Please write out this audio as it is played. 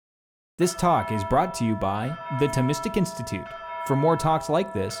This talk is brought to you by the Thomistic Institute. For more talks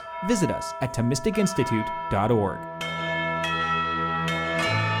like this, visit us at ThomisticInstitute.org.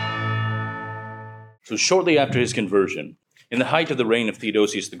 So shortly after his conversion, in the height of the reign of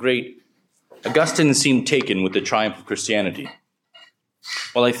Theodosius the Great, Augustine seemed taken with the triumph of Christianity.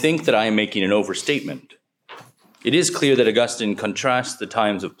 While I think that I am making an overstatement, it is clear that Augustine contrasts the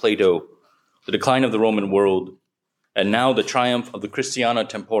times of Plato, the decline of the Roman world, and now the triumph of the Christiana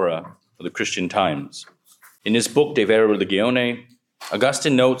Tempora, of the Christian times. In his book De Vera Religione,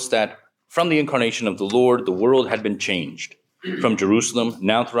 Augustine notes that from the incarnation of the Lord, the world had been changed. From Jerusalem,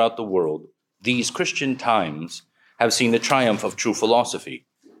 now throughout the world, these Christian times have seen the triumph of true philosophy,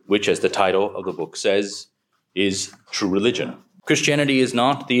 which, as the title of the book says, is true religion. Christianity is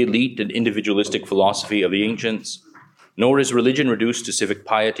not the elite and individualistic philosophy of the ancients, nor is religion reduced to civic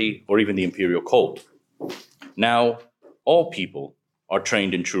piety or even the imperial cult. Now, all people are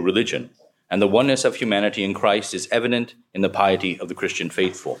trained in true religion, and the oneness of humanity in Christ is evident in the piety of the Christian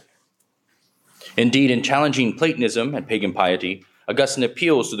faithful. Indeed, in challenging Platonism and pagan piety, Augustine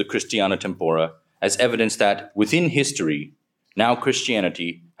appeals to the Christiana Tempora as evidence that within history, now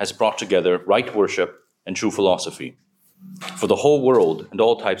Christianity has brought together right worship and true philosophy for the whole world and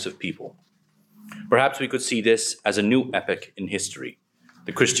all types of people. Perhaps we could see this as a new epoch in history,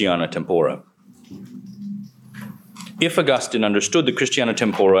 the Christiana Tempora. If Augustine understood the Christiana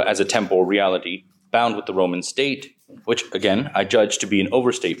Tempora as a temporal reality bound with the Roman state, which, again, I judge to be an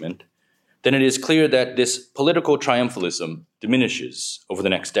overstatement, then it is clear that this political triumphalism diminishes over the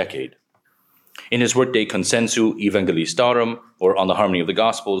next decade. In his work De Consensu Evangelistarum, or On the Harmony of the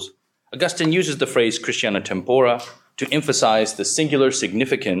Gospels, Augustine uses the phrase Christiana Tempora to emphasize the singular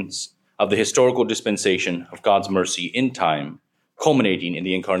significance of the historical dispensation of God's mercy in time, culminating in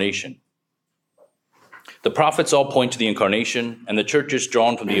the Incarnation. The prophets all point to the Incarnation, and the Church is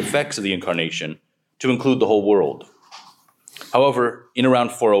drawn from the effects of the Incarnation to include the whole world. However, in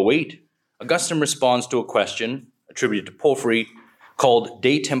around 408, Augustine responds to a question attributed to Porphyry called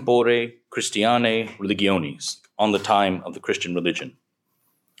De Tempore Christianae Religionis, on the time of the Christian religion.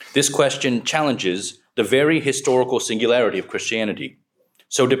 This question challenges the very historical singularity of Christianity,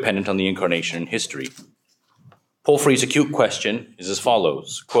 so dependent on the Incarnation in history. Porphyry's acute question is as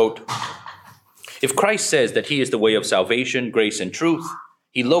follows, quote, "If Christ says that he is the way of salvation, grace, and truth,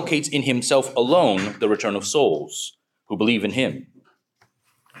 he locates in himself alone the return of souls who believe in him.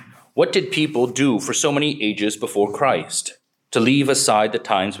 What did people do for so many ages before Christ to leave aside the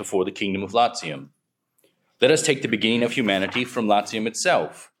times before the kingdom of Latium? Let us take the beginning of humanity from Latium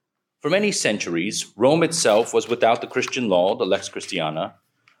itself. For many centuries, Rome itself was without the Christian law, the Lex Christiana,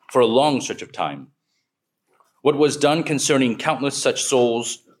 for a long stretch of time. What was done concerning countless such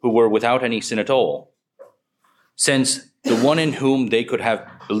souls who were without any sin at all, since the one in whom they could have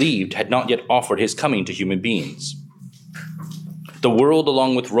believed had not yet offered his coming to human beings? The world,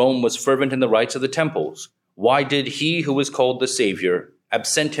 along with Rome, was fervent in the rites of the temples. Why did he who was called the Savior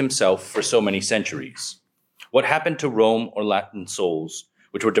absent himself for so many centuries? What happened to Rome or Latin souls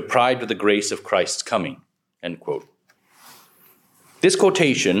which were deprived of the grace of Christ's coming?" End quote. This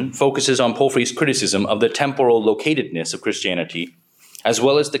quotation focuses on Porphyry's criticism of the temporal locatedness of Christianity, as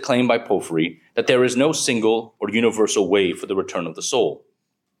well as the claim by Porphyry that there is no single or universal way for the return of the soul.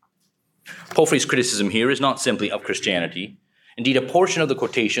 Porphyry's criticism here is not simply of Christianity. Indeed, a portion of the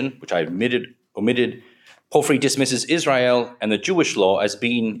quotation, which I omitted, Porphyry dismisses Israel and the Jewish law as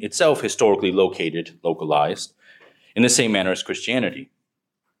being itself historically localized, in the same manner as Christianity.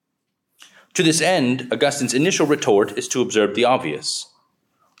 To this end, Augustine's initial retort is to observe the obvious.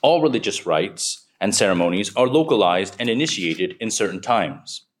 All religious rites and ceremonies are localized and initiated in certain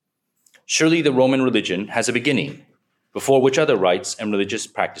times. Surely the Roman religion has a beginning, before which other rites and religious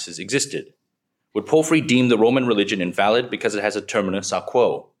practices existed. Would Porphyry deem the Roman religion invalid because it has a terminus a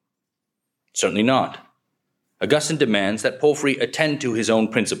quo? Certainly not. Augustine demands that Porphyry attend to his own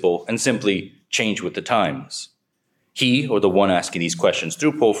principle and simply change with the times. He, or the one asking these questions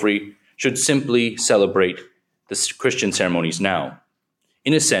through Porphyry, should simply celebrate the Christian ceremonies now.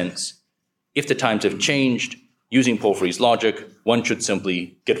 In a sense, if the times have changed, using Porphyry's logic, one should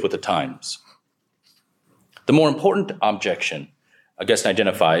simply get with the times. The more important objection Augustine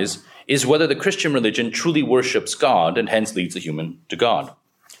identifies is whether the Christian religion truly worships God and hence leads the human to God.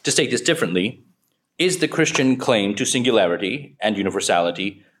 To state this differently, is the Christian claim to singularity and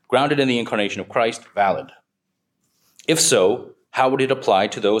universality grounded in the incarnation of Christ valid? If so, how would it apply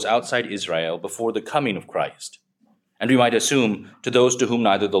to those outside Israel before the coming of Christ? And we might assume to those to whom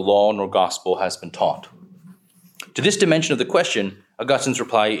neither the law nor gospel has been taught. To this dimension of the question, Augustine's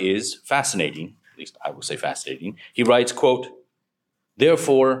reply is fascinating, at least I will say fascinating. He writes, quote,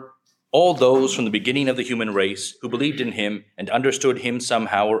 "Therefore, All those from the beginning of the human race who believed in him and understood him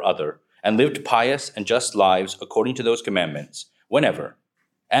somehow or other, and lived pious and just lives according to those commandments, whenever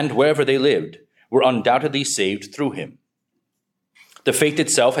and wherever they lived, were undoubtedly saved through him. The faith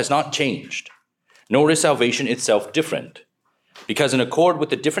itself has not changed, nor is salvation itself different, because in accord with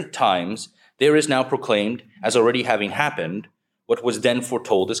the different times, there is now proclaimed, as already having happened, what was then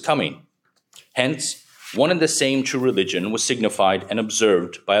foretold as coming. Hence, one and the same true religion was signified and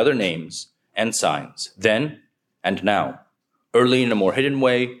observed by other names and signs, then and now, early in a more hidden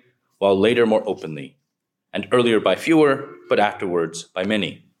way, while later more openly, and earlier by fewer, but afterwards by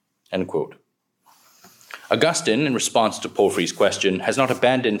many." End quote. Augustine, in response to Porphyry's question, has not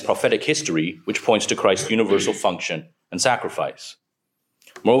abandoned prophetic history, which points to Christ's universal function and sacrifice.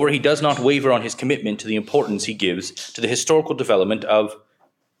 Moreover, he does not waver on his commitment to the importance he gives to the historical development of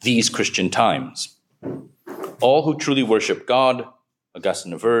these Christian times. All who truly worship God,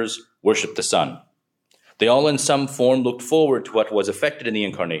 Augustine avers, worship the Son. They all in some form looked forward to what was effected in the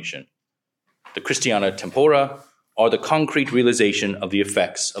Incarnation. The Christiana Tempora are the concrete realization of the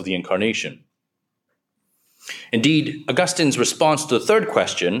effects of the Incarnation. Indeed, Augustine's response to the third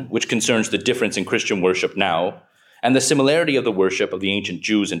question, which concerns the difference in Christian worship now, and the similarity of the worship of the ancient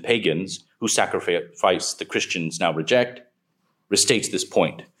Jews and pagans, whose sacrifice the Christians now reject, restates this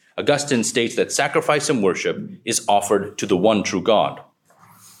point. Augustine states that sacrifice and worship is offered to the one true God.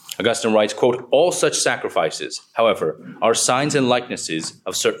 Augustine writes, quote, "All such sacrifices, however, are signs and likenesses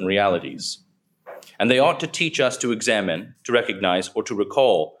of certain realities, and they ought to teach us to examine, to recognize, or to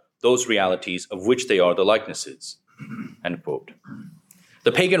recall those realities of which they are the likenesses." End quote.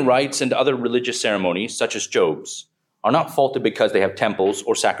 The pagan rites and other religious ceremonies, such as Job's, are not faulted because they have temples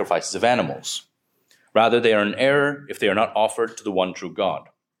or sacrifices of animals. Rather, they are in error if they are not offered to the one true God.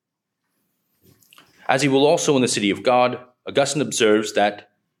 As he will also in the City of God, Augustine observes that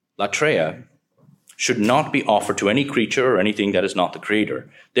latreia should not be offered to any creature or anything that is not the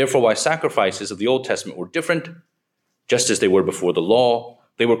Creator. Therefore, while sacrifices of the Old Testament were different, just as they were before the law,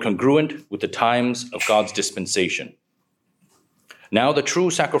 they were congruent with the times of God's dispensation. Now the true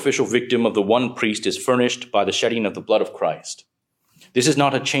sacrificial victim of the one priest is furnished by the shedding of the blood of Christ. This is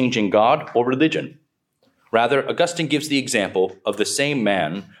not a change in God or religion. Rather, Augustine gives the example of the same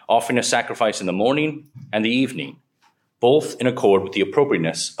man offering a sacrifice in the morning and the evening, both in accord with the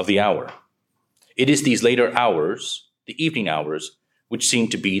appropriateness of the hour. It is these later hours, the evening hours, which seem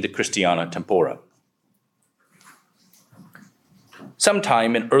to be the Christiana Tempora.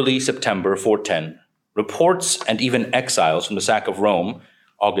 Sometime in early September 410, reports and even exiles from the sack of Rome,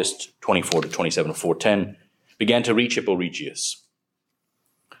 August 24 to 27, 410, began to reach Hippo Regius.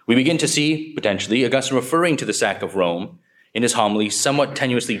 We begin to see, potentially, Augustine referring to the sack of Rome in his homily somewhat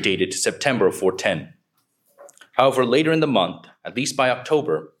tenuously dated to September of 410. However, later in the month, at least by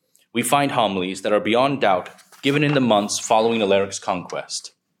October, we find homilies that are beyond doubt given in the months following Alaric's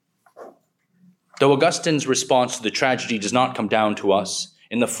conquest. Though Augustine's response to the tragedy does not come down to us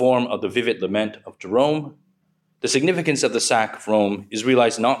in the form of the vivid lament of Jerome, the significance of the sack of Rome is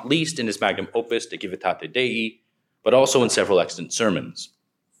realized not least in his magnum opus De Civitate Dei, but also in several extant sermons.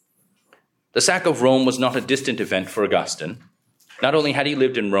 The sack of Rome was not a distant event for Augustine. Not only had he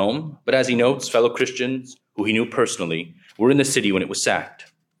lived in Rome, but as he notes, fellow Christians, who he knew personally, were in the city when it was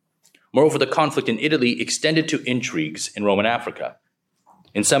sacked. Moreover, the conflict in Italy extended to intrigues in Roman Africa.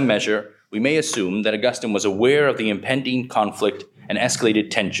 In some measure, we may assume that Augustine was aware of the impending conflict and escalated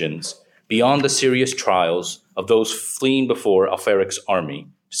tensions beyond the serious trials of those fleeing before Alferic's army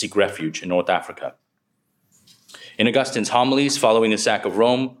to seek refuge in North Africa. In Augustine's homilies following the sack of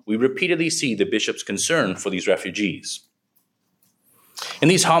Rome, we repeatedly see the bishop's concern for these refugees. In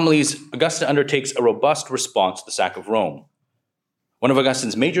these homilies, Augustine undertakes a robust response to the sack of Rome. One of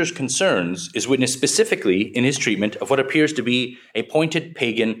Augustine's major concerns is witnessed specifically in his treatment of what appears to be a pointed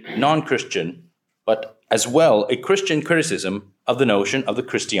pagan non-Christian, but as well a Christian criticism of the notion of the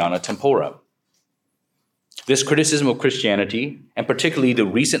Christiana Tempora. This criticism of Christianity, and particularly the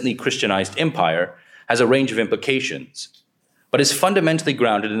recently Christianized empire, has a range of implications, but is fundamentally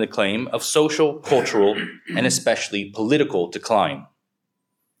grounded in the claim of social, cultural, and especially political decline.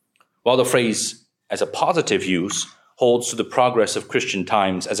 While the phrase, as a positive use, holds to the progress of Christian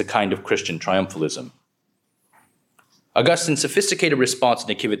times as a kind of Christian triumphalism. Augustine's sophisticated response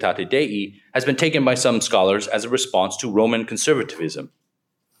to Civitate Dei has been taken by some scholars as a response to Roman conservatism,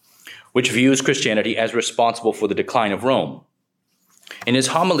 which views Christianity as responsible for the decline of Rome. In his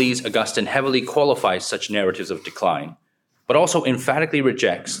homilies, Augustine heavily qualifies such narratives of decline, but also emphatically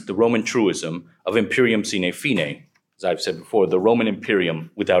rejects the Roman truism of imperium sine fine, as I've said before, the Roman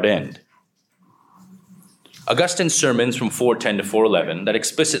imperium without end. Augustine's sermons from 410 to 411 that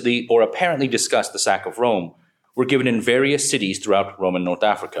explicitly or apparently discussed the sack of Rome were given in various cities throughout Roman North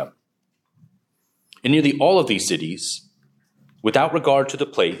Africa. In nearly all of these cities, without regard to the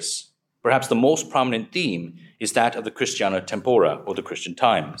place, perhaps the most prominent theme is that of the Christiana Tempora, or the Christian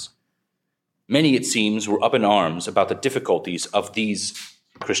times. Many, it seems, were up in arms about the difficulties of these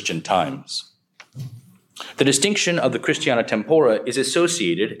Christian times. The distinction of the Christiana Tempora is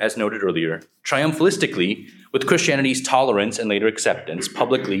associated, as noted earlier, triumphalistically with Christianity's tolerance and later acceptance,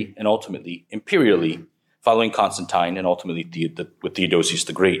 publicly and ultimately imperially, following Constantine and ultimately with Theodosius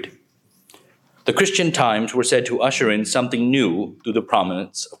the Great. The Christian times were said to usher in something new through the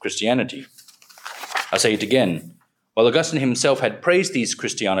prominence of Christianity. I'll say it again. While Augustine himself had praised these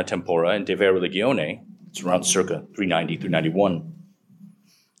Christiana Tempora in De Vera Religione, it's around circa 390 through 91,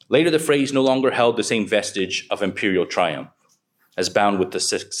 later the phrase no longer held the same vestige of imperial triumph, as bound with the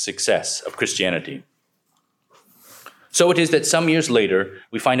success of Christianity. So it is that some years later,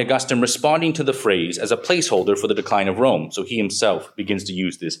 we find Augustine responding to the phrase as a placeholder for the decline of Rome, so he himself begins to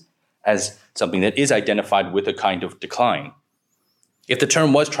use this as something that is identified with a kind of decline. If the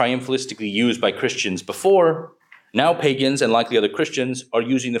term was triumphalistically used by Christians before, now pagans and likely other Christians are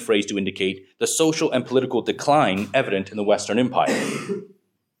using the phrase to indicate the social and political decline evident in the Western Empire.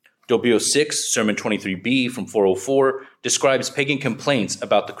 Dobio 6, Sermon 23b from 404, describes pagan complaints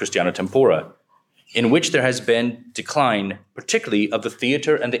about the Christiana Tempora, in which there has been decline, particularly of the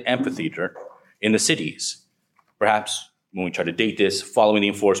theater and the amphitheater in the cities. Perhaps, when we try to date this, following the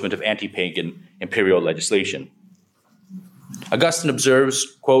enforcement of anti-pagan imperial legislation. Augustine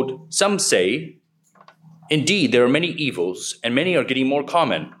observes, quote, "Some say, indeed, there are many evils, and many are getting more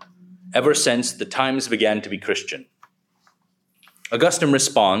common, ever since the times began to be Christian." Augustine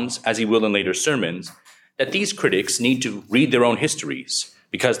responds, as he will in later sermons, that these critics need to read their own histories,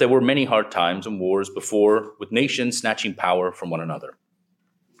 because there were many hard times and wars before, with nations snatching power from one another.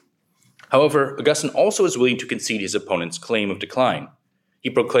 However, Augustine also is willing to concede his opponent's claim of decline. He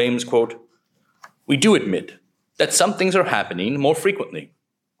proclaims, quote, "We do admit that some things are happening more frequently,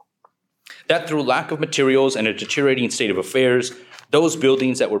 that through lack of materials and a deteriorating state of affairs, those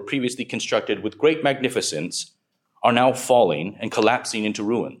buildings that were previously constructed with great magnificence are now falling and collapsing into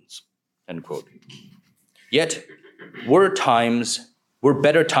ruins," end quote. Yet, were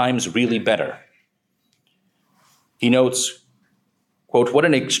better times really better? He notes, quote, "What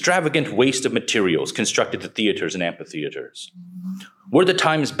an extravagant waste of materials constructed the theaters and amphitheaters. Were the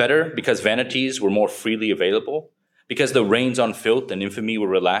times better because vanities were more freely available, because the reins on filth and infamy were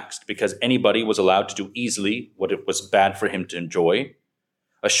relaxed, because anybody was allowed to do easily what it was bad for him to enjoy?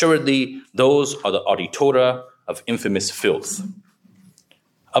 Assuredly, those are the auditora of infamous filth.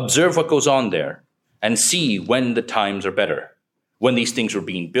 Observe what goes on there and see when the times are better, when these things were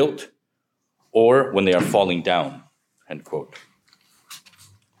being built or when they are falling down," end quote.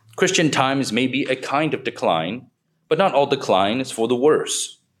 Christian times may be a kind of decline, but not all decline is for the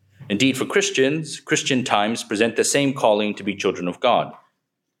worse. Indeed, for Christians, Christian times present the same calling to be children of God.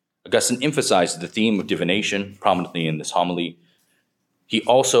 Augustine emphasizes the theme of divination prominently in this homily. It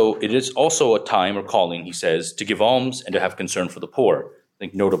is also a time or calling, he says, to give alms and to have concern for the poor. I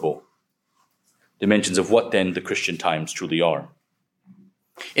think notable dimensions of what then the Christian times truly are.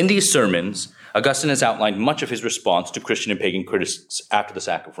 In these sermons, Augustine has outlined much of his response to Christian and pagan critics after the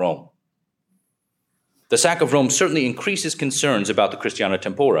sack of Rome. The sack of Rome certainly increases concerns about the Christiana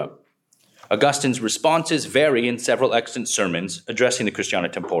Tempora. Augustine's responses vary in several extant sermons addressing the Christiana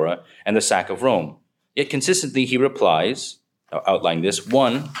Tempora and the sack of Rome. Yet consistently he replies, I'll outline this.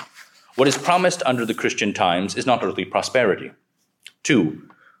 1, what is promised under the Christian times is not earthly prosperity. 2,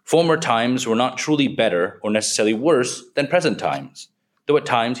 former times were not truly better or necessarily worse than present times, though at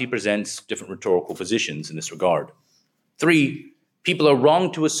times he presents different rhetorical positions in this regard. 3, people are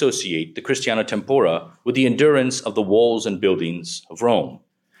wrong to associate the Christiana Tempora with the endurance of the walls and buildings of Rome,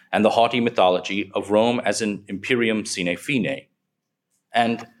 and the haughty mythology of Rome as an imperium sine fine.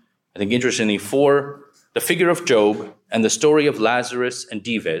 And I think interestingly, 4, the figure of Job and the story of Lazarus and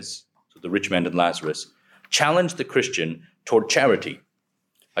Dives, so the rich man and Lazarus, challenge the Christian toward charity,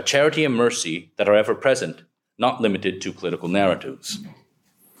 a charity and mercy that are ever present, not limited to political narratives.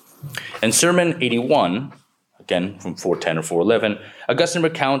 In Sermon 81, again from 410 or 411, Augustine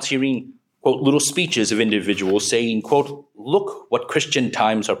recounts hearing, quote, little speeches of individuals saying, quote, "Look what Christian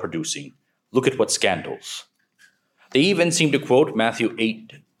times are producing. Look at what scandals." They even seem to quote Matthew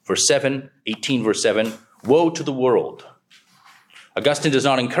 18, verse 7, "Woe to the world." Augustine does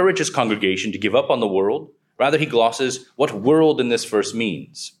not encourage his congregation to give up on the world. Rather, he glosses what world in this verse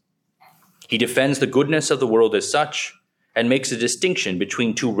means. He defends the goodness of the world as such and makes a distinction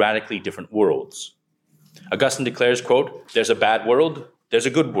between two radically different worlds. Augustine declares, quote, "There's a bad world, there's a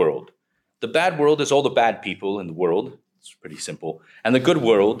good world. The bad world is all the bad people in the world." It's pretty simple. "And the good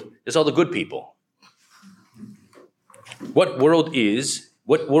world is all the good people." What world is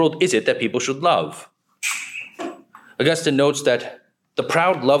it that people should love? Augustine notes that the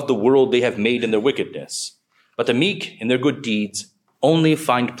proud love the world they have made in their wickedness, but the meek in their good deeds only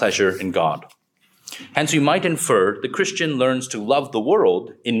find pleasure in God. Hence, we might infer the Christian learns to love the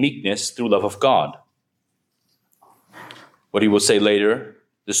world in meekness through love of God. What he will say later,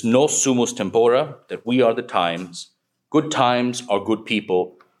 this nos sumus tempora, that we are the times. Good times are good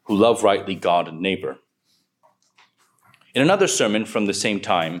people who love rightly God and neighbor. In another sermon from the same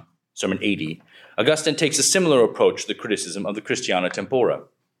time, Sermon 80, Augustine takes a similar approach to the criticism of the Christiana Tempora.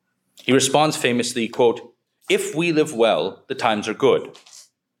 He responds famously, quote, "If we live well, the times are good.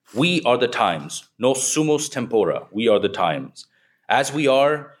 We are the times, nos sumus tempora, we are the times. As we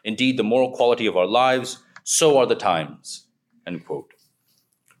are, indeed, the moral quality of our lives, so are the times." End quote.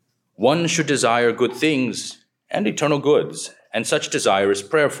 One should desire good things and eternal goods, and such desire is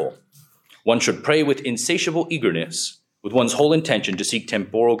prayerful. One should pray with insatiable eagerness, with one's whole intention to seek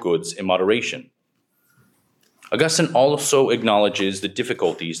temporal goods in moderation. Augustine also acknowledges the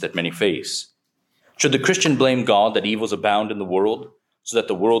difficulties that many face. Should the Christian blame God that evils abound in the world, so that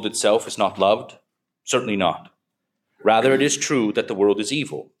the world itself is not loved? Certainly not. Rather, it is true that the world is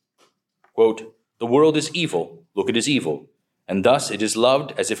evil. Quote, "The world is evil, look, it is evil, and thus it is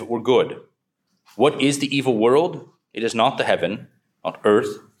loved as if it were good. What is the evil world? It is not the heaven, not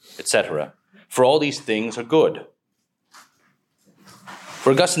earth, etc. For all these things are good."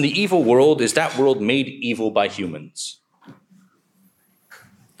 For Augustine, the evil world is that world made evil by humans.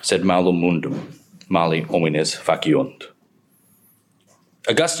 Sed malum mundum, mali homines faciunt.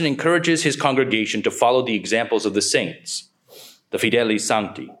 Augustine encourages his congregation to follow the examples of the saints, the Fideles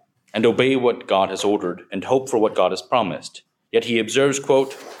Sancti, and obey what God has ordered and hope for what God has promised. Yet he observes,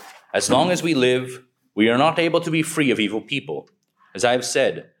 quote, "As long as we live, we are not able to be free of evil people. As I have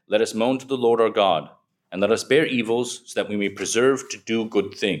said, let us moan to the Lord our God, and let us bear evils so that we may preserve to do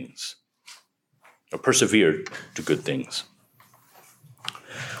good things," or persevere to good things.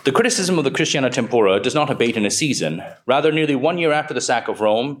 The criticism of the Christiana Tempora does not abate in a season. Rather, nearly 1 year after the sack of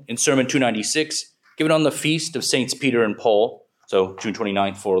Rome, in Sermon 296, given on the feast of Saints Peter and Paul, so June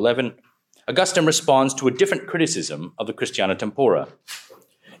 29th, 411, Augustine responds to a different criticism of the Christiana Tempora.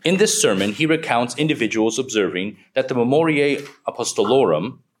 In this sermon, he recounts individuals observing that the Memoriae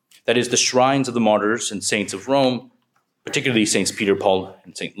Apostolorum, that is, the shrines of the martyrs and saints of Rome, particularly Saints Peter, Paul,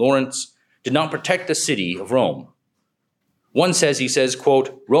 and St. Lawrence, did not protect the city of Rome. He says,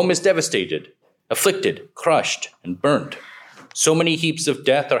 quote, "Rome is devastated, afflicted, crushed, and burnt. So many heaps of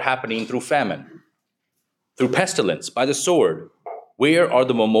death are happening through famine, through pestilence, by the sword. Where are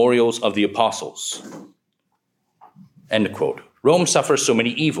the memorials of the apostles?" End quote. Rome suffers so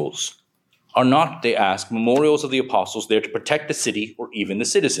many evils. Are not, they ask, memorials of the apostles there to protect the city or even the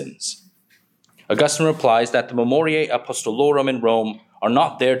citizens? Augustine replies that the Memoriae Apostolorum in Rome are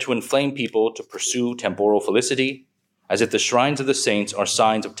not there to inflame people to pursue temporal felicity, as if the shrines of the saints are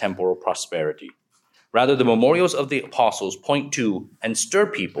signs of temporal prosperity. Rather, the memorials of the apostles point to and stir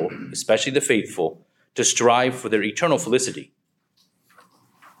people, especially the faithful, to strive for their eternal felicity.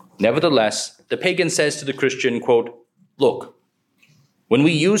 Nevertheless, the pagan says to the Christian, quote, "Look, when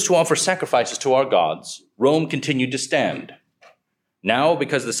we used to offer sacrifices to our gods, Rome continued to stand. Now,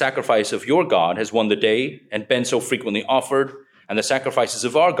 because the sacrifice of your God has won the day and been so frequently offered, and the sacrifices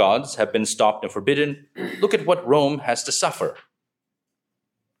of our gods have been stopped and forbidden, look at what Rome has to suffer."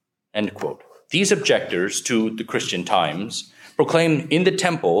 End quote. These objectors to the Christian times proclaim in the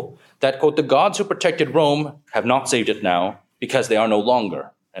temple that, quote, "the gods who protected Rome have not saved it now because they are no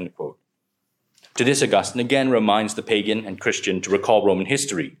longer," end quote. To this, Augustine again reminds the pagan and Christian to recall Roman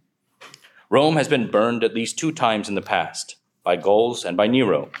history. Rome has been burned at least 2 times in the past, by Gauls and by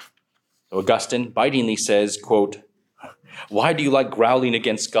Nero. So Augustine bitingly says, quote, "Why do you like growling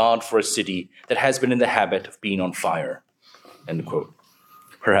against God for a city that has been in the habit of being on fire?" End quote.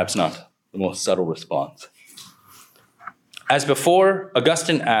 Perhaps not the most subtle response. As before,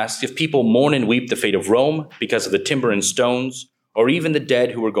 Augustine asks if people mourn and weep the fate of Rome because of the timber and stones, or even the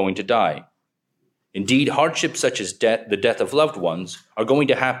dead who are going to die. Indeed, hardships such as the death of loved ones are going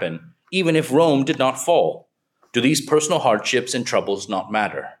to happen, even if Rome did not fall. Do these personal hardships and troubles not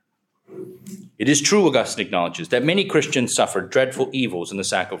matter? It is true, Augustine acknowledges, that many Christians suffered dreadful evils in the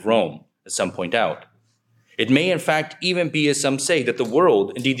sack of Rome, as some point out. It may, in fact, even be, as some say, that the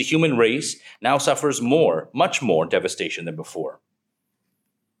world, indeed the human race, now suffers more, much more devastation than before.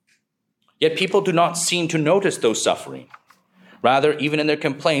 Yet people do not seem to notice those suffering. Rather, even in their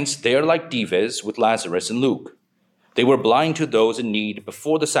complaints, they are like Dives with Lazarus and Luke. They were blind to those in need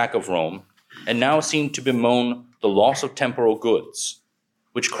before the sack of Rome, and now seem to bemoan the loss of temporal goods,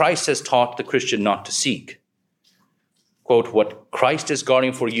 which Christ has taught the Christian not to seek. Quote, what Christ is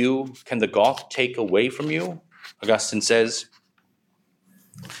guarding for you, can the Goth take away from you? Augustine says.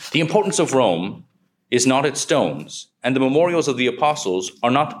 The importance of Rome is not its stones, and the memorials of the apostles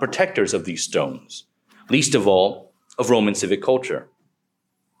are not the protectors of these stones, least of all of Roman civic culture.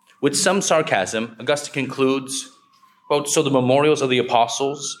 With some sarcasm, Augustine concludes, quote, so the memorials of the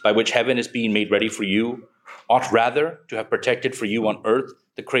apostles, by which heaven is being made ready for you, ought rather to have protected for you on earth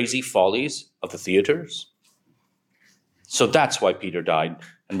the crazy follies of the theaters? So that's why Peter died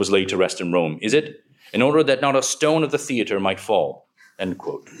and was laid to rest in Rome, is it? In order that not a stone of the theater might fall, end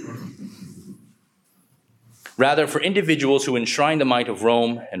quote. Rather, for individuals who enshrine the might of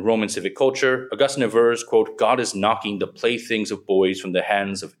Rome and Roman civic culture, Augustine avers, quote, God is knocking the playthings of boys from the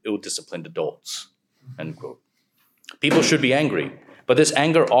hands of ill-disciplined adults, end quote. People should be angry, but this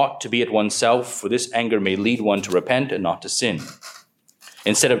anger ought to be at oneself, for this anger may lead one to repent and not to sin.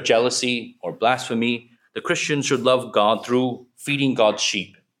 Instead of jealousy or blasphemy, the Christian should love God through feeding God's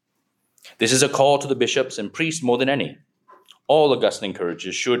sheep. This is a call to the bishops and priests more than any. All Augustine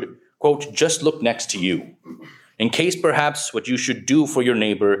encourages should, quote, just look next to you, in case perhaps what you should do for your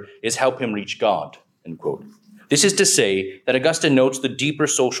neighbor is help him reach God, end quote. This is to say that Augustine notes the deeper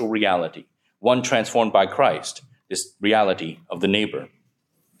social reality, one transformed by Christ, this reality of the neighbor.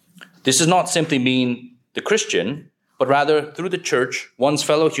 This does not simply mean the Christian, but rather through the church, one's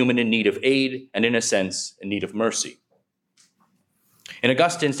fellow human in need of aid and, in a sense, in need of mercy. In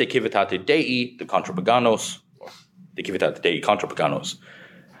Augustine's De Civitate Dei, the Contra Paganos, or De Civitate Dei Contra Paganos,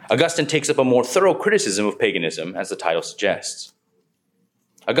 Augustine takes up a more thorough criticism of paganism, as the title suggests.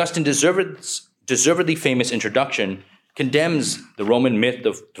 Augustine's deservedly famous introduction condemns the Roman myth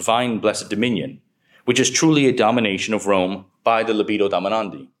of divine blessed dominion, which is truly a domination of Rome by the libido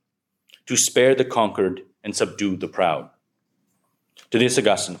dominandi, to spare the conquered and subdue the proud. To this,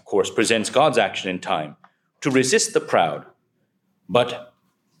 Augustine, of course, presents God's action in time to resist the proud, but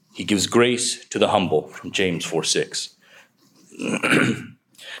he gives grace to the humble, from James 4:6.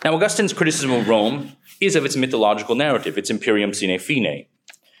 Now, Augustine's criticism of Rome is of its mythological narrative, its imperium sine fine,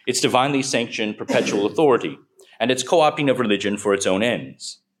 its divinely sanctioned perpetual authority, and its co-opting of religion for its own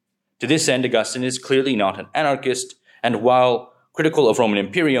ends. To this end, Augustine is clearly not an anarchist, and while critical of Roman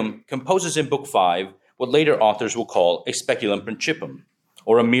imperium, composes in Book 5 what later authors will call a speculum principum,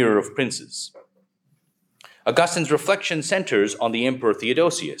 or a mirror of princes. Augustine's reflection centers on the Emperor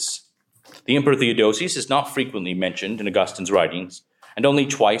Theodosius. The Emperor Theodosius is not frequently mentioned in Augustine's writings, and only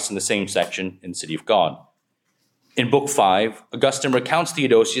twice in the same section in City of God. In Book 5, Augustine recounts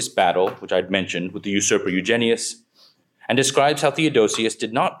Theodosius' battle, which I'd mentioned, with the usurper Eugenius, and describes how Theodosius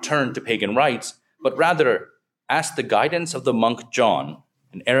did not turn to pagan rites, but rather asked the guidance of the monk John,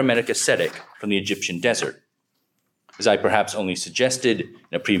 an Eremitic ascetic from the Egyptian desert. As I perhaps only suggested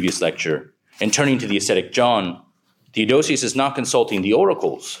in a previous lecture, in turning to the ascetic John, Theodosius is not consulting the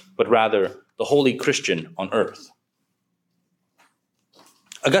oracles, but rather the holy Christian on earth.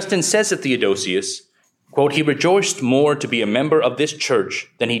 Augustine says of Theodosius, quote, he rejoiced more to be a member of this church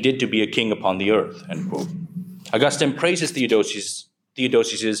than he did to be a king upon the earth, end quote. Augustine praises Theodosius's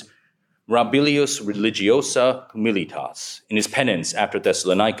mirabilis religiosa humilitas in his penance after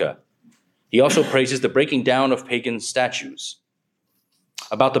Thessalonica. He also praises the breaking down of pagan statues.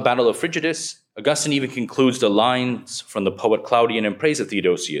 About the Battle of Frigidus, Augustine even concludes the lines from the poet Claudian in praise of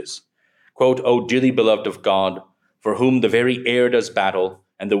Theodosius. Quote, O dearly beloved of God, for whom the very air does battle,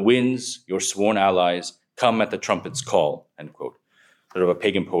 and the winds, your sworn allies, come at the trumpet's call, end quote. Sort of a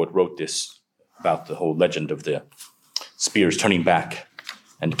pagan poet wrote this about the whole legend of the spears turning back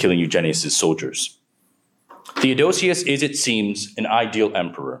and killing Eugenius' soldiers. Theodosius is, it seems, an ideal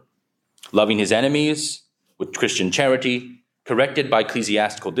emperor, loving his enemies with Christian charity, corrected by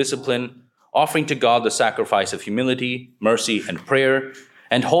ecclesiastical discipline, offering to God the sacrifice of humility, mercy, and prayer,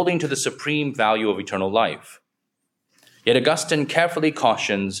 and holding to the supreme value of eternal life. Yet Augustine carefully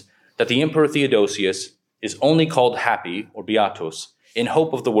cautions that the Emperor Theodosius is only called happy, or beatus, in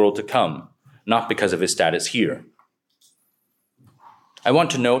hope of the world to come, not because of his status here. I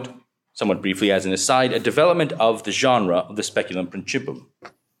want to note, somewhat briefly as an aside, a development of the genre of the speculum principum.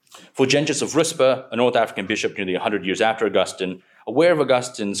 Fulgentius of Ruspa, a North African bishop nearly 100 years after Augustine, aware of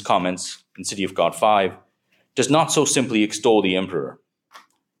Augustine's comments in City of God 5, does not so simply extol the emperor.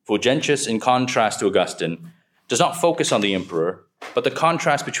 Fulgentius, in contrast to Augustine, does not focus on the emperor, but the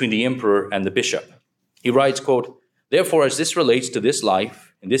contrast between the emperor and the bishop. He writes, quote, therefore, as this relates to this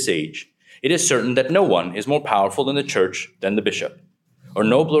life in this age, it is certain that no one is more powerful in the church than the bishop, or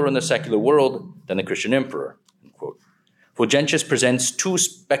nobler in the secular world than the Christian emperor. Unquote. Fulgentius presents two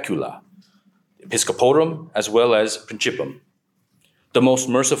specula, episcoporum as well as principum. The most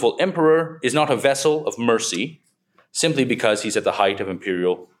merciful emperor is not a vessel of mercy simply because he's at the height of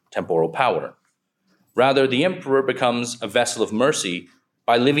imperial temporal power. Rather, the emperor becomes a vessel of mercy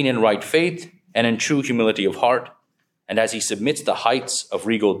by living in right faith and in true humility of heart, and as he submits the heights of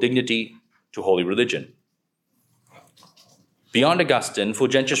regal dignity to holy religion. Beyond Augustine,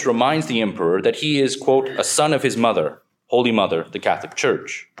 Fulgentius reminds the emperor that he is, quote, a son of his mother, Holy Mother, the Catholic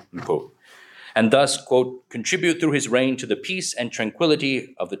Church, unquote, and thus, quote, contribute through his reign to the peace and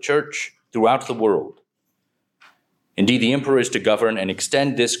tranquility of the church throughout the world. Indeed, the emperor is to govern and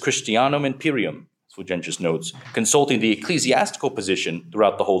extend this Christianum Imperium, as Fulgentius notes, consulting the ecclesiastical position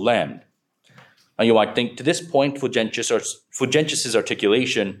throughout the whole land. Now, you might think to this point, Fulgentius's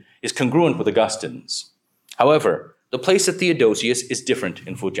articulation is congruent with Augustine's. However, the place of Theodosius is different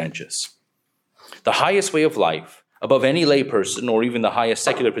in Fulgentius. The highest way of life, above any layperson or even the highest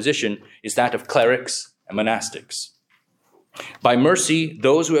secular position, is that of clerics and monastics. By mercy,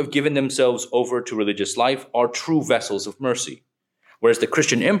 those who have given themselves over to religious life are true vessels of mercy, whereas the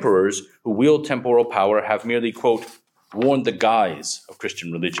Christian emperors who wield temporal power have merely, quote, worn the guise of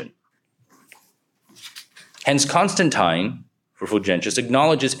Christian religion. Hence, Constantine, for Fulgentius,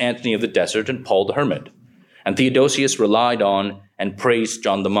 acknowledges Anthony of the Desert and Paul the Hermit, and Theodosius relied on and praised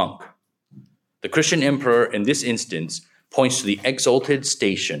John the Monk. The Christian emperor in this instance points to the exalted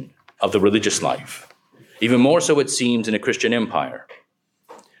station of the religious life, even more so it seems in a Christian empire.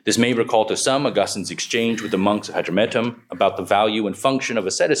 This may recall to some Augustine's exchange with the monks of Hadrumetum about the value and function of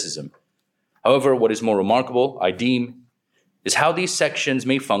asceticism. However, what is more remarkable, I deem, is how these sections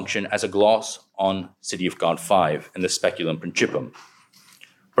may function as a gloss on City of God 5 and the Speculum Principum.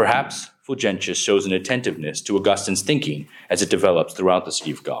 Perhaps Fulgentius shows an attentiveness to Augustine's thinking as it develops throughout the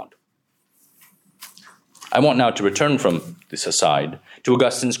City of God. I want now to return from this aside to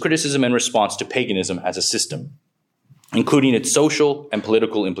Augustine's criticism and response to paganism as a system, including its social and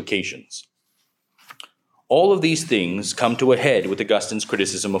political implications. All of these things come to a head with Augustine's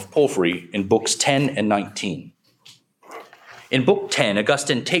criticism of Porphyry in books 10 and 19. In book 10,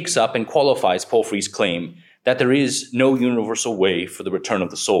 Augustine takes up and qualifies Porphyry's claim that there is no universal way for the return of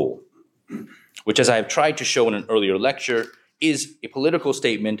the soul, which, as I have tried to show in an earlier lecture, is a political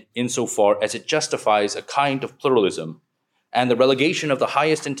statement insofar as it justifies a kind of pluralism and the relegation of the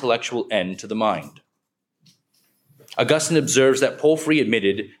highest intellectual end to the mind. Augustine observes that Porphyry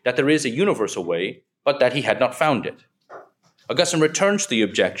admitted that there is a universal way, but that he had not found it. Augustine returns to the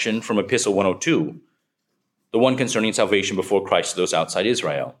objection from Epistle 102, the one concerning salvation before Christ to those outside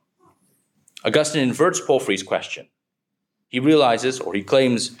Israel. Augustine inverts Porphyry's question. He realizes, or he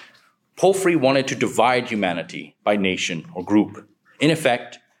claims, Porphyry wanted to divide humanity by nation or group. In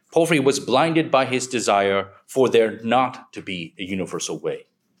effect, Porphyry was blinded by his desire for there not to be a universal way.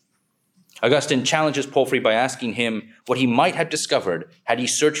 Augustine challenges Porphyry by asking him what he might have discovered had he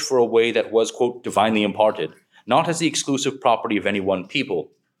searched for a way that was, quote, divinely imparted, not as the exclusive property of any one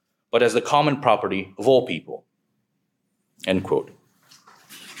people, but as the common property of all people, end quote.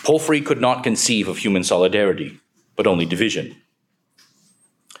 Porphyry could not conceive of human solidarity, but only division.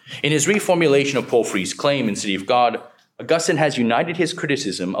 In his reformulation of Porphyry's claim in City of God, Augustine has united his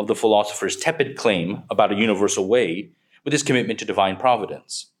criticism of the philosopher's tepid claim about a universal way with his commitment to divine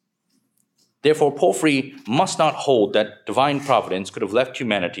providence. Therefore, Porphyry must not hold that divine providence could have left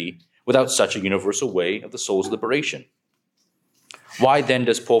humanity without such a universal way of the soul's liberation. Why then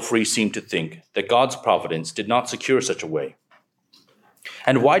does Porphyry seem to think that God's providence did not secure such a way?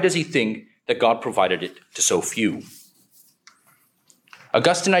 And why does he think that God provided it to so few?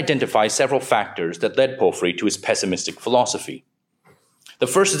 Augustine identifies several factors that led Porphyry to his pessimistic philosophy. The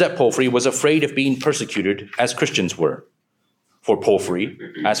first is that Porphyry was afraid of being persecuted as Christians were. For Porphyry,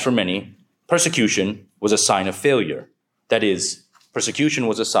 as for many, persecution was a sign of failure. That is, persecution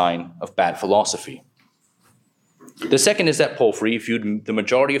was a sign of bad philosophy. The second is that Porphyry viewed the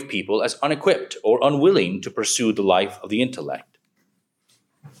majority of people as unequipped or unwilling to pursue the life of the intellect.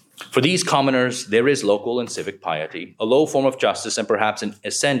 For these commoners, there is local and civic piety, a low form of justice, and perhaps an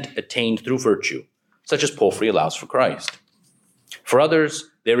ascent attained through virtue, such as Porphyry allows for Christ. For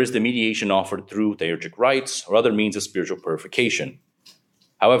others, there is the mediation offered through theurgic rites or other means of spiritual purification.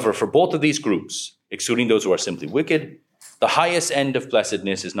 However, for both of these groups, excluding those who are simply wicked, the highest end of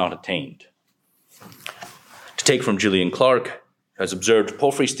blessedness is not attained. To take from Gillian Clark, who has observed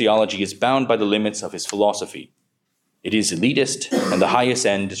Porphyry's theology is bound by the limits of his philosophy. It is elitist, and the highest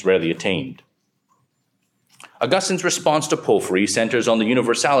end is rarely attained. Augustine's response to Porphyry centers on the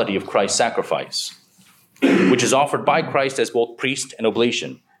universality of Christ's sacrifice, which is offered by Christ as both priest and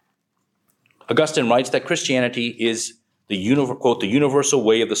oblation. Augustine writes that Christianity is quote, the universal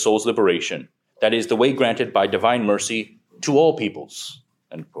way of the soul's liberation, that is, the way granted by divine mercy to all peoples,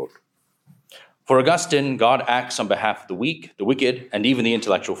 end quote. For Augustine, God acts on behalf of the weak, the wicked, and even the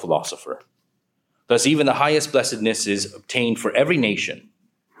intellectual philosopher. Thus, even the highest blessedness is obtained for every nation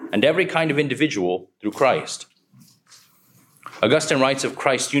and every kind of individual through Christ. Augustine writes of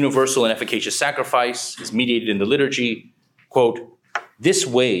Christ's universal and efficacious sacrifice is mediated in the liturgy, quote, this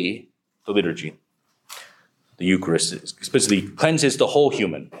way, the liturgy, the Eucharist, explicitly cleanses the whole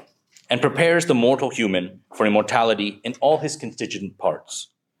human and prepares the mortal human for immortality in all his constituent parts.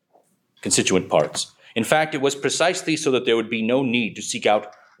 In fact, it was precisely so that there would be no need to seek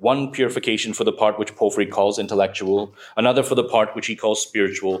out one purification for the part which Porphyry calls intellectual, another for the part which he calls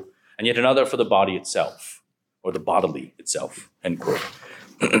spiritual, and yet another for the body itself, or the bodily itself, end quote.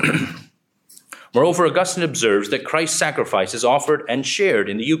 Moreover, Augustine observes that Christ's sacrifice is offered and shared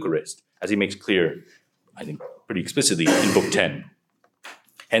in the Eucharist, as he makes clear, I think, pretty explicitly in Book 10.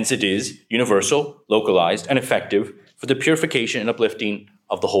 Hence it is universal, localized, and effective for the purification and uplifting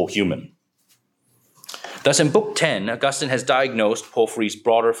of the whole human. Thus, in Book 10, Augustine has diagnosed Porphyry's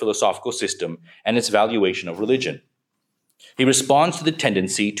broader philosophical system and its valuation of religion. He responds to the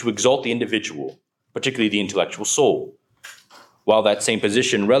tendency to exalt the individual, particularly the intellectual soul, while that same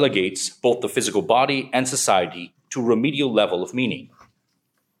position relegates both the physical body and society to a remedial level of meaning.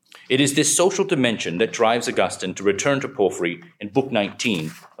 It is this social dimension that drives Augustine to return to Porphyry in Book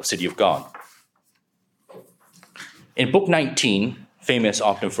 19 of City of God. In Book 19, famous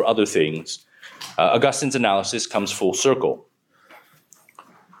often for other things, Augustine's analysis comes full circle.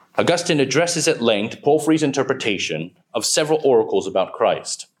 Augustine addresses at length Porphyry's interpretation of several oracles about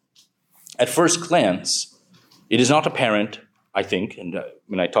Christ. At first glance, it is not apparent, I think, and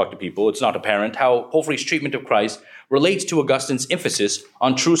when I talk to people, it's not apparent how Porphyry's treatment of Christ relates to Augustine's emphasis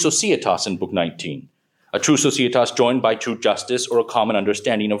on true societas in Book 19, a true societas joined by true justice or a common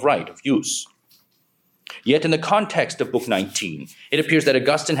understanding of right, of use. Yet in the context of Book 19, it appears that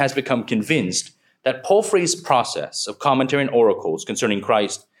Augustine has become convinced that Porphyry's process of commentary and oracles concerning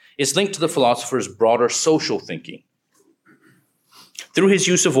Christ is linked to the philosopher's broader social thinking. Through his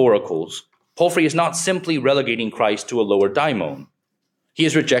use of oracles, Porphyry is not simply relegating Christ to a lower daimon. He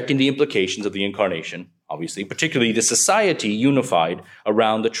is rejecting the implications of the incarnation, obviously, particularly the society unified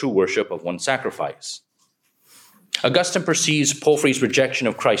around the true worship of one sacrifice. Augustine perceives Porphyry's rejection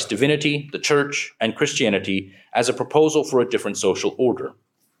of Christ's divinity, the church, and Christianity as a proposal for a different social order.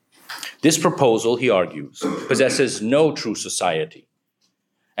 This proposal, he argues, possesses no true society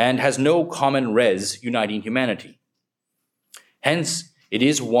and has no common res uniting humanity. Hence, it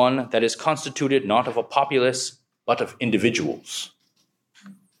is one that is constituted not of a populace, but of individuals.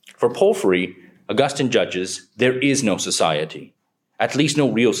 For Porphyry, Augustine judges there is no society, at least no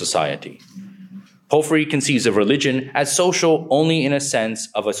real society. Porphyry conceives of religion as social only in a sense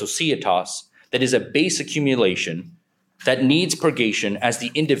of a societas that is a base accumulation that needs purgation as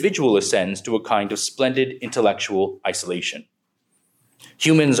the individual ascends to a kind of splendid intellectual isolation.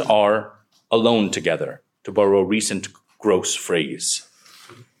 Humans are alone together, to borrow a recent gross phrase.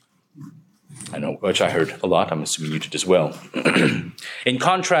 I know, which I heard a lot. I'm assuming you did as well. In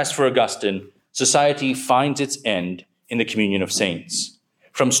contrast, for Augustine, society finds its end in the communion of saints.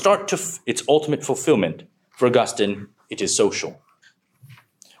 From start to its ultimate fulfillment, for Augustine, it is social.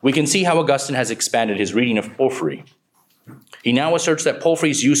 We can see how Augustine has expanded his reading of Porphyry. He now asserts that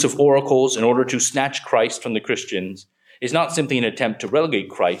Porphyry's use of oracles in order to snatch Christ from the Christians is not simply an attempt to relegate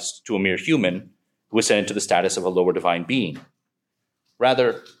Christ to a mere human who ascended to the status of a lower divine being.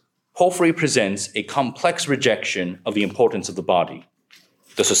 Rather, Porphyry presents a complex rejection of the importance of the body,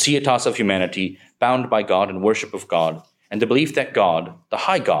 the societas of humanity bound by God and worship of God, and the belief that God, the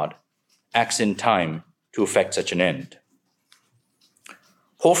high God, acts in time to effect such an end.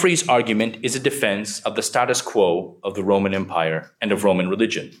 Porphyry's argument is a defense of the status quo of the Roman Empire and of Roman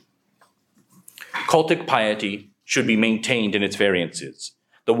religion. Cultic piety should be maintained in its variances.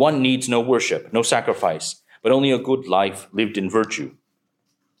 The one needs no worship, no sacrifice, but only a good life lived in virtue.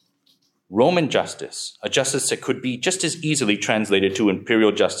 Roman justice, a justice that could be just as easily translated to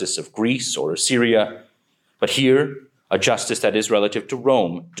imperial justice of Greece or Assyria, but here, a justice that is relative to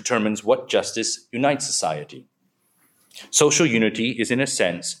Rome determines what justice unites society. Social unity is, in a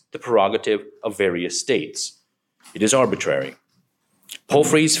sense, the prerogative of various states. It is arbitrary.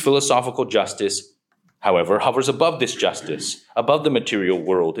 Porphyry's philosophical justice, however, hovers above this justice, above the material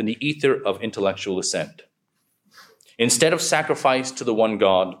world, in the ether of intellectual ascent. Instead of sacrifice to the one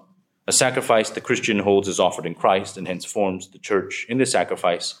God, a sacrifice the Christian holds is offered in Christ and hence forms the church in the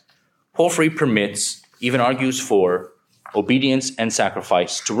sacrifice, Porphyry permits, even argues for, obedience and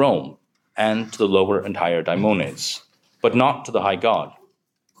sacrifice to Rome and to the lower and higher daimones, but not to the high God.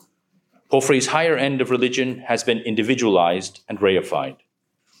 Porphyry's higher end of religion has been individualized and reified.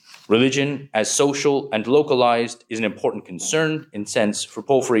 Religion, as social and localized, is an important concern in sense for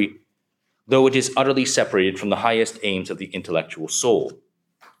Porphyry, though it is utterly separated from the highest aims of the intellectual soul.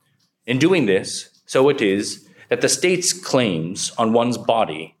 In doing this, so it is that the state's claims on one's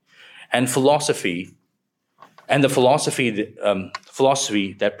body and philosophy, and the philosophy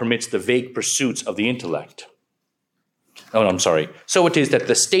that permits the vague pursuits of the intellect. So it is that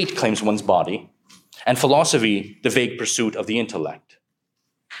the state claims one's body, and philosophy the vague pursuit of the intellect.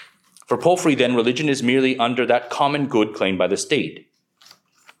 For Porphyry, then, religion is merely under that common good claimed by the state.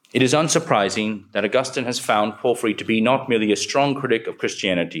 It is unsurprising that Augustine has found Porphyry to be not merely a strong critic of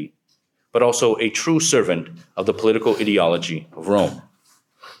Christianity, but also a true servant of the political ideology of Rome.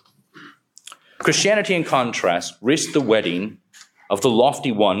 Christianity, in contrast, risked the wedding of the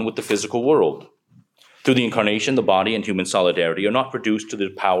lofty one with the physical world. Through the incarnation, the body and human solidarity are not reduced to the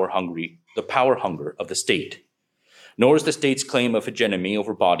power hunger of the state. Nor is the state's claim of hegemony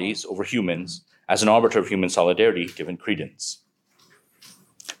over bodies, over humans, as an arbiter of human solidarity given credence.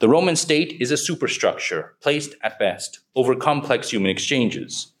 The Roman state is a superstructure placed, at best, over complex human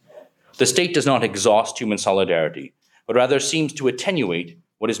exchanges. The state does not exhaust human solidarity, but rather seems to attenuate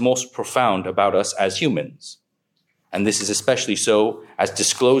what is most profound about us as humans. And this is especially so as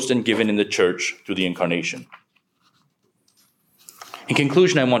disclosed and given in the church through the incarnation. In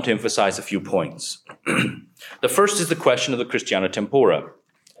conclusion, I want to emphasize a few points. The first is the question of the Christiana Tempora.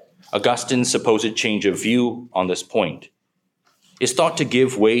 Augustine's supposed change of view on this point is thought to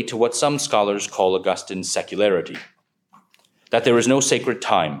give way to what some scholars call Augustine's secularity, that there is no sacred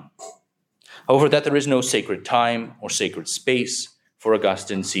time. However, that there is no sacred time or sacred space for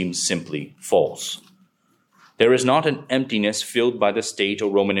Augustine seems simply false. There is not an emptiness filled by the state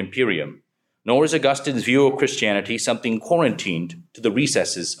or Roman imperium, nor is Augustine's view of Christianity something quarantined to the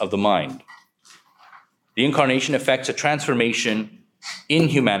recesses of the mind. The incarnation effects a transformation in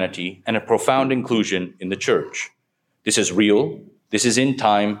humanity and a profound inclusion in the church. This is real, this is in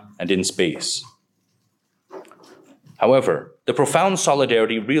time and in space. However, the profound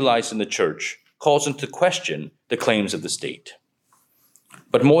solidarity realized in the church calls into question the claims of the state.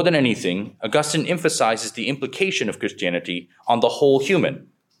 But more than anything, Augustine emphasizes the implication of Christianity on the whole human.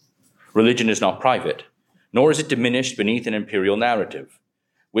 Religion is not private, nor is it diminished beneath an imperial narrative,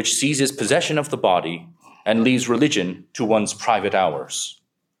 which seizes possession of the body and leaves religion to one's private hours.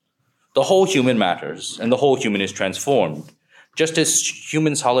 The whole human matters, and the whole human is transformed, just as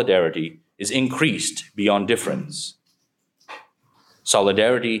human solidarity is increased beyond difference.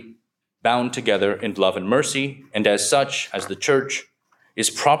 Solidarity bound together in love and mercy, and as such, as the church, is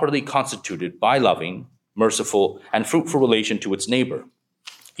properly constituted by loving, merciful, and fruitful relation to its neighbor,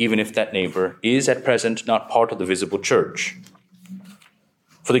 even if that neighbor is at present not part of the visible church.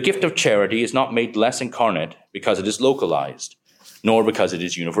 For the gift of charity is not made less incarnate because it is localized, nor because it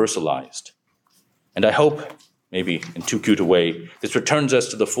is universalized. And I hope, maybe in too cute a way, this returns us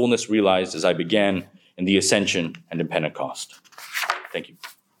to the fullness realized as I began in the Ascension and in Pentecost. Thank you.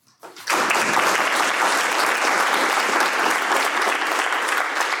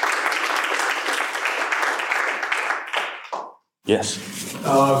 Yes.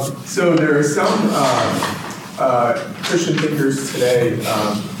 So there are some Christian thinkers today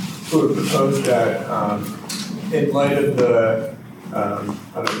who have proposed that in light of the,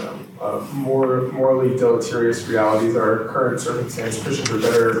 morally deleterious realities of our current circumstance, Christians are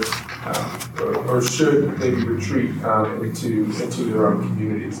better or should maybe retreat into their own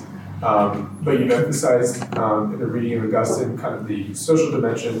communities. But you've emphasized in the reading of Augustine kind of the social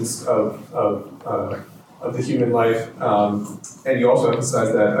dimensions of the human life, and you also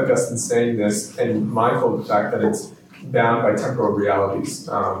emphasize that Augustine's saying this and mindful of the fact that it's bound by temporal realities,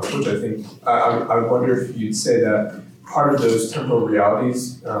 which I think, I wonder if you'd say that part of those temporal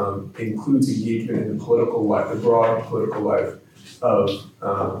realities includes engagement in the political life, the broad political life of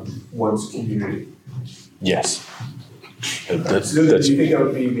one's community. Yes. Do you think that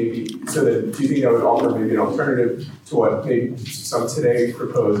would be maybe, do you think that would offer maybe an alternative to what maybe some today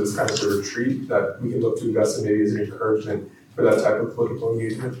propose as kind of a retreat, that we can look to Augustine maybe as an encouragement for that type of political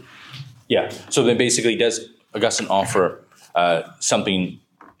engagement? Yeah, so then basically does Augustine offer something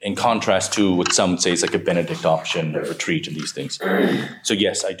in contrast to what some would say is like a Benedict option, a retreat and these things? So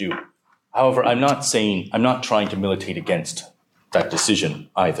yes, I do. However, I'm not trying to militate against that decision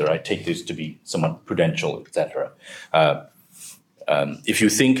either. I take this to be somewhat prudential, etc. If you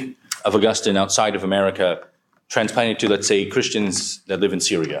think of Augustine outside of America transplanted to, let's say, Christians that live in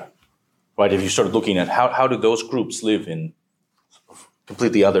Syria, right? If you start looking at how do those groups live in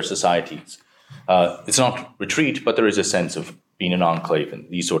completely other societies, it's not retreat, but there is a sense of being an enclave and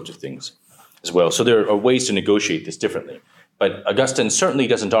these sorts of things as well. So there are ways to negotiate this differently. But Augustine certainly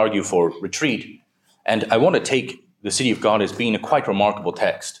doesn't argue for retreat. And I want to take the City of God as being a quite remarkable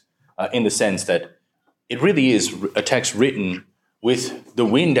text in the sense that it really is a text written with the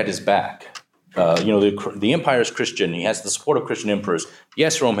wind at his back. The empire is Christian. He has the support of Christian emperors.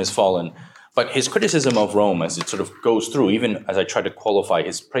 Yes, Rome has fallen. But his criticism of Rome, as it sort of goes through, even as I try to qualify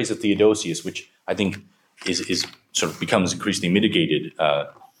his praise of Theodosius, which I think is sort of becomes increasingly mitigated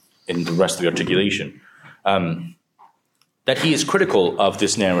in the rest of the articulation, that he is critical of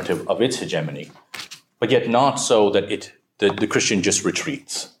this narrative, of its hegemony, but yet not so that the Christian just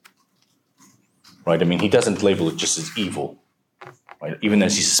retreats. Right? I mean, he doesn't label it just as evil, right? Even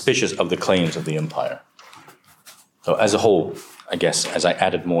as he's suspicious of the claims of the empire. So as a whole, I guess, as I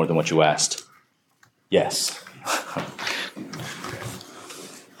added more than what you asked, yes.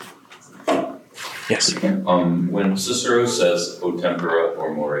 Yes. When Cicero says "o tempora"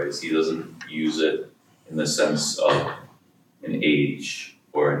 or "mores," he doesn't use it in the sense of an age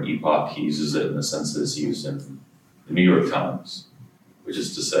or an epoch. He uses it in the sense that it's used in the New York Times, which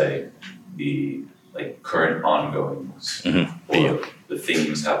is to say the current ongoings or the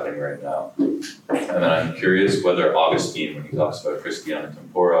things happening right now. And then I'm curious whether Augustine, when he talks about Christiana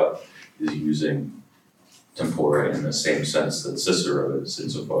Tempora, is using tempora in the same sense that Cicero is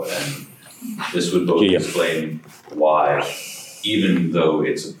insofar. And this would both explain why, even though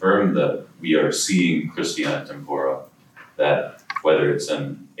it's affirmed that we are seeing Christiana Tempora, that whether it's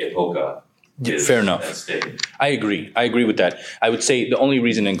an epocha, fair enough. I agree with that. I would say the only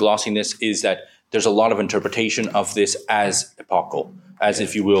reason in glossing this is that there's a lot of interpretation of this as epochal, as,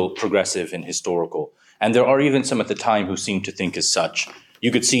 if you will, progressive and historical. And there are even some at the time who seem to think as such.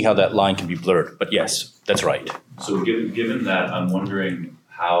 You could see how that line can be blurred, but yes, that's right. So given that, I'm wondering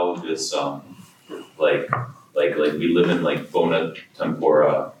how this, we live in bona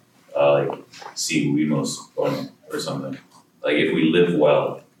tempora, si vivimos bona or something. If we live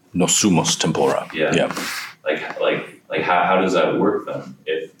well. Nos sumos tempora. Yeah. How does that work then?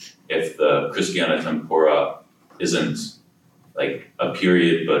 If the Christiana Tempora isn't a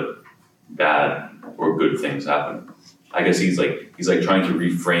period but bad or good things happen. I guess he's trying to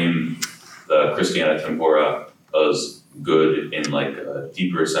reframe the Christiana Tempora as good in a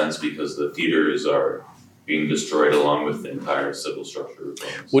deeper sense because the theaters are being destroyed along with the entire civil structure.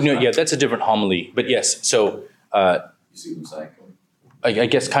 Well, no, yeah, that's a different homily. But yes, so you see what I'm saying? I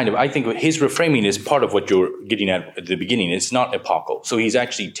guess kind of. I think his reframing is part of what you're getting at the beginning. It's not epochal. So he's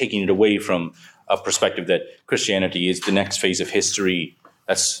actually taking it away from a perspective that Christianity is the next phase of history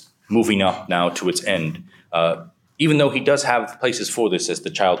that's moving up now to its end. Even though he does have places for this as the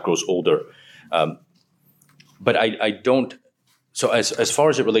child grows older. But I don't. So as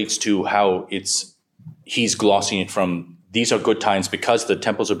far as it relates to how he's glossing it from these are good times because the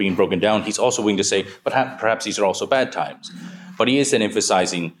temples are being broken down, he's also willing to say, but perhaps these are also bad times. But he is then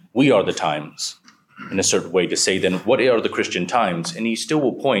emphasizing we are the times in a certain way to say then what are the Christian times? And he still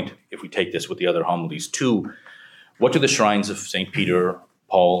will point, if we take this with the other homilies, to what do the shrines of St. Peter,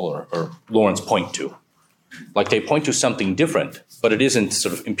 Paul, or Lawrence point to? They point to something different, but it isn't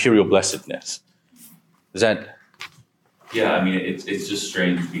sort of imperial blessedness. Is that? Yeah, I mean, it's just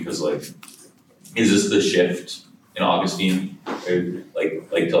strange because is this the shift in Augustine? From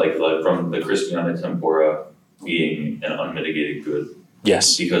the Christiana Tempora being an unmitigated good.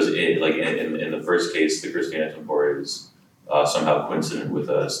 Yes. Because in the first case, the Christiana Tempora is somehow coincident with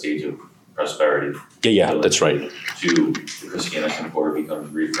a stage of prosperity. Yeah, that's right. The Christiana Tempora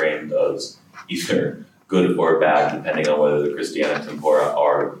becomes reframed as either good or bad, depending on whether the Christiana Tempora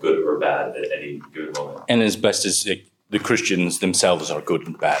are good or bad at any given moment. And as best as the Christians themselves are good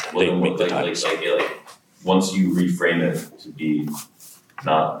and bad. Well, they make the times. Once you reframe it to be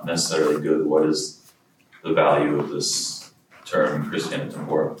not necessarily good, what is the value of this term, Christiana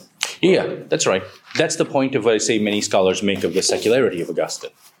Tempora? Yeah, that's right. That's the point of what I say many scholars make of the secularity of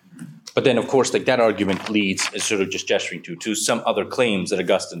Augustine. But then, of course, that argument leads, as sort of just gesturing to some other claims that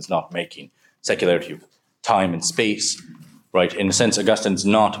Augustine's not making. Secularity of time and space, right? In a sense, Augustine's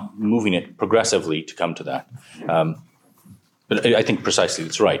not moving it progressively to come to that. But I think precisely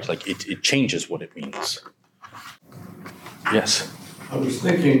that's right. It changes what it means. Yes? I was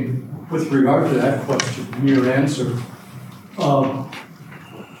thinking, with regard to that question, your answer,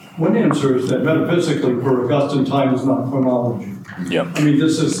 one answer is that metaphysically, for Augustine, time is not chronology. Yeah. I mean,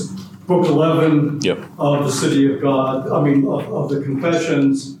 this is Book 11 yep. of the City of God, of the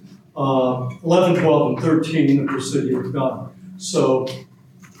Confessions, 11, 12, and 13 of the City of God. So,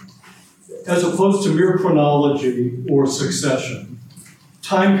 as opposed to mere chronology or succession,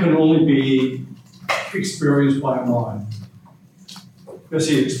 time can only be experienced by a mind, as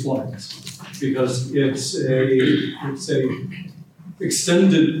he explains, because it's a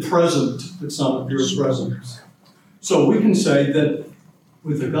extended present. It's not a pure present. So we can say that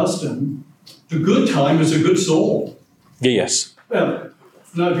with Augustine, the good time is a good soul. Yes.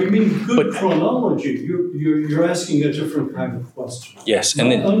 Now, if you mean good chronology, you're asking a different kind of question. Yes,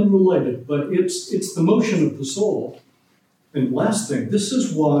 and then unrelated, but it's the motion of the soul. And last thing, this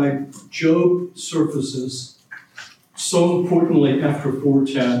is why Job surfaces so importantly after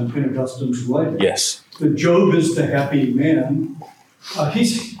 410 in Augustine's writing. Yes. That Job is the happy man.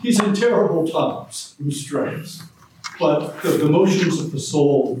 He's in terrible times, he strays, but the motions of the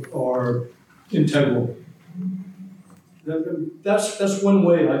soul are integral. That's one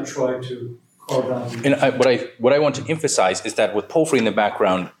way I try to carve out. And what I want to emphasize is that with Porphyry in the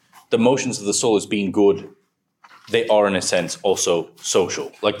background, the motions of the soul as being good, they are in a sense also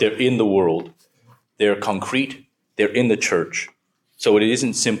social. Like they're in the world, they're concrete, they're in the church. So it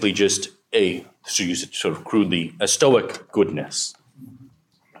isn't simply just to use it sort of crudely, a stoic goodness.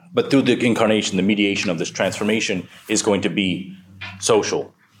 But through the incarnation, the mediation of this transformation is going to be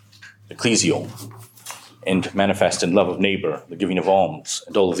social, ecclesial, and manifest in love of neighbor, the giving of alms,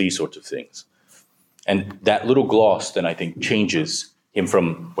 and all of these sorts of things. And that little gloss then I think changes him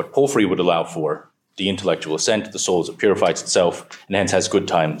from what Porphyry would allow for, the intellectual assent, the soul as it purifies itself, and hence has good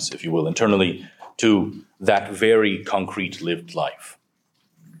times, if you will, internally, to that very concrete lived life.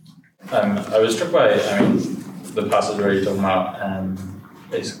 I was struck by, the passage where you're talking about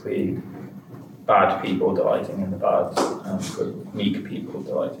basically bad people delighting in the bad, good, meek people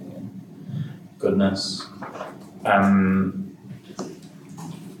delighting in goodness.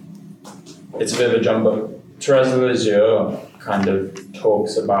 It's a bit of a jump, but Thérèse of Lisieux kind of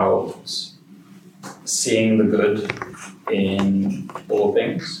talks about seeing the good in all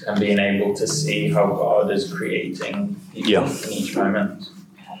things and being able to see how God is creating people in each moment.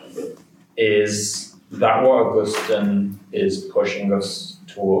 Is that what Augustine is pushing us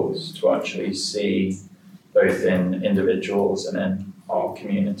towards, to actually see both in individuals and in our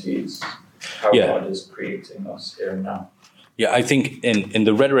communities how God is creating us here and now? Yeah, I think in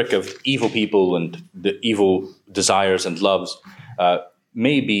the rhetoric of evil people and the evil desires and loves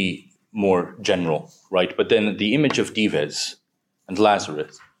may be more general, right? But then the image of Dives and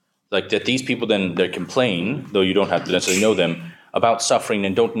Lazarus, like that these people then they complain, though you don't have to necessarily know them, about suffering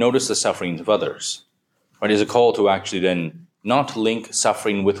and don't notice the sufferings of others. Right? Is a call to actually then not link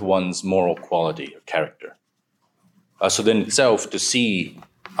suffering with one's moral quality or character. So then itself to see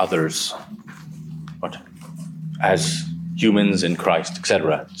others as humans in Christ,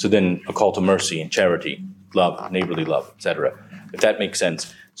 etc. So then a call to mercy and charity, love, neighborly love, etc. If that makes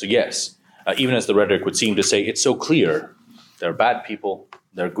sense. So yes, even as the rhetoric would seem to say, it's so clear. There are bad people,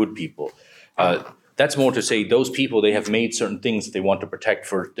 there are good people. That's more to say those people, they have made certain things that they want to protect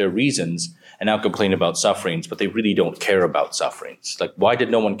for their reasons and now complain about sufferings, but they really don't care about sufferings. Like, why did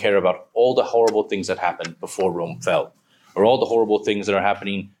no one care about all the horrible things that happened before Rome fell? Or all the horrible things that are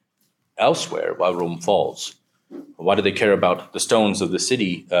happening elsewhere while Rome falls? Why do they care about the stones of the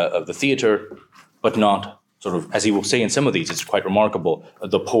city, of the theater, but not sort of, as he will say in some of these, it's quite remarkable,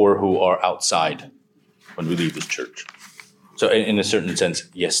 the poor who are outside when we leave this church. So in a certain sense,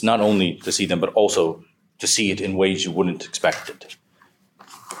 yes, not only to see them, but also to see it in ways you wouldn't expect it.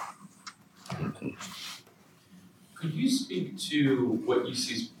 Could you speak to what you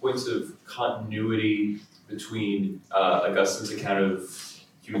see as points of continuity between Augustine's account of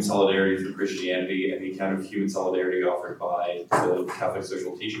human solidarity through Christianity and the account of human solidarity offered by the Catholic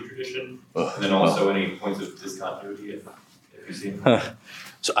social teaching tradition? And then also any points of discontinuity, if you see them?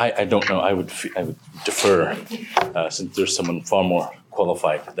 So I don't know. I would defer, since there's someone far more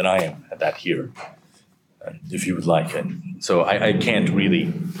qualified than I am at that here, if you would like. And so I can't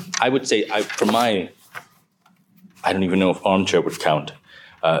really. I would say I don't even know if armchair would count.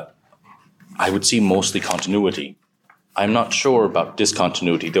 I would see mostly continuity. I'm not sure about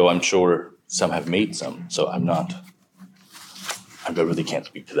discontinuity, though I'm sure some have made some. So I really can't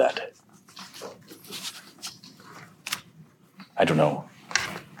speak to that. I don't know.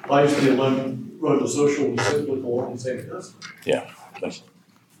 Pius XI wrote a social encyclical on St. Augustine. Yeah.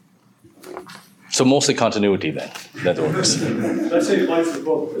 So mostly continuity then. That works. I say Pius XI,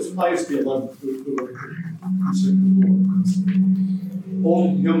 it's Pius XI who wrote the encyclical,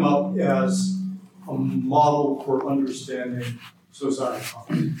 holding him up as a model for understanding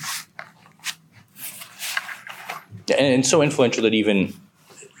society. And so influential that even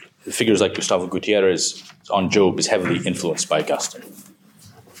figures like Gustavo Gutierrez on Job is heavily influenced by Augustine,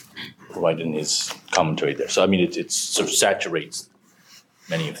 provided in his commentary there. So I mean, it sort of saturates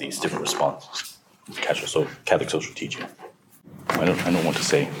many of these different responses. Catholic social teaching. I don't want to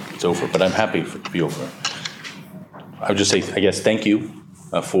say it's over, but I'm happy for it to be over. I would just say, I guess, thank you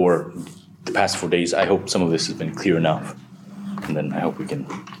for the past 4 days. I hope some of this has been clear enough, and then I hope we can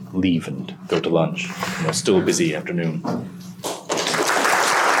leave and go to lunch. Still a busy afternoon.